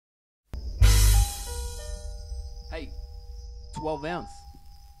12 ounce.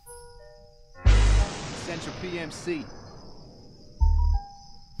 Entropy Emcee.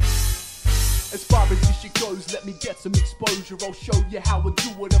 As far as this shit goes, let me get some exposure. I'll show you how I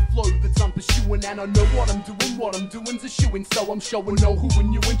do it, a flow that I'm pursuing. And I know what I'm doing's a shooing. So I'm showing no who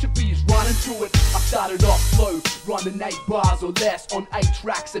and you Entropy is running through it. I started off slow, rhyming 8 bars or less on 8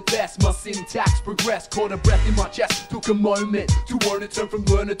 tracks at best. My syntax progressed, caught a breath in my chest. Took a moment to earn it, turn from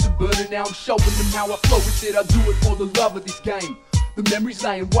learner to burner. Now I'm showing them how I flow with it. I do it for the love of this game. The memories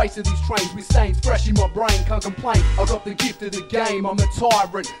laying waste of these trains with stains fresh in my brain, can't complain. I got the gift of the game, I'm a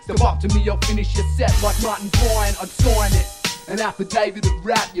tyrant. Step up to me, I'll finish your set like Martin Bryan, I'd sign it. An affidavit of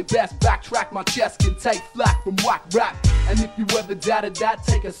rap, your best backtrack. My chest can take flack from whack rap. And if you ever doubted that,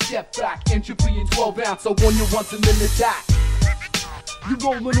 take a step back. Entropy in 12 ounce, I warn you once and then attack. You're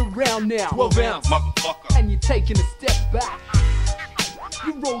rolling around now, 12 ounce, motherfucker, and you're taking a step back.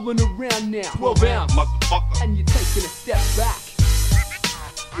 You're rolling around now, 12 ounce, motherfucker, and you're taking a step back.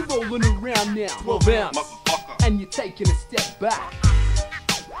 You're rolling around now, 12 ounce, motherfucker, and you're taking a step back.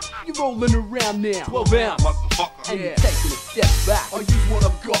 You're rolling around now, 12 ounce, motherfucker, and you're taking a step back. I use what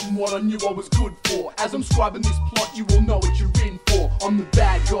I've got and what I knew I was good for. As I'm scribing this plot, you all know what you're in for. I'm the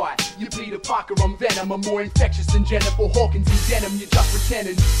bad guy, you're Peter Parker, I'm Venom. I'm more infectious than Jennifer Hawkins in denim. You're just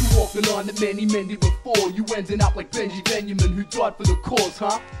pretending to walk the line that many men did before. You ending up like Benji Benjamin who died for the cause,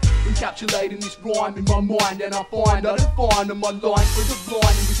 huh? Encapsulating this rhyme in my mind, and I find I define on my lines for the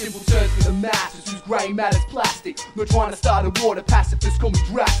blind and with simple terms for the masses whose grey matter's plastic. Not trying to start a war, the pacifist call me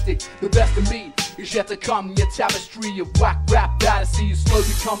drastic. The best of me is yet to come. Your tapestry of whack rap fantasy is slowly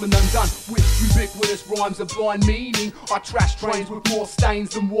coming undone with ubiquitous rhymes of blind meaning. I trash trains with more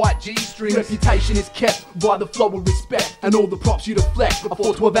stains than white G-strings. Reputation is kept by the flow of respect and all the props you deflect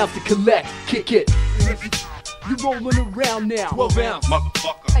before 12 ounce to collect. Kick it. You're rolling around now, 12 ounce,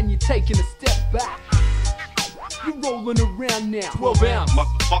 motherfucker, and you're taking a step back. You're rolling around now, 12 ounce,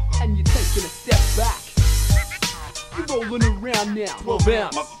 motherfucker, and you're taking a step back. You're rolling around now, 12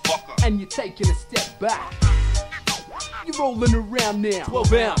 ounce, motherfucker, and you're taking a step back. You're rolling around now,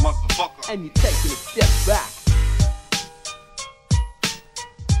 12 ounce, motherfucker, and you're taking a step back.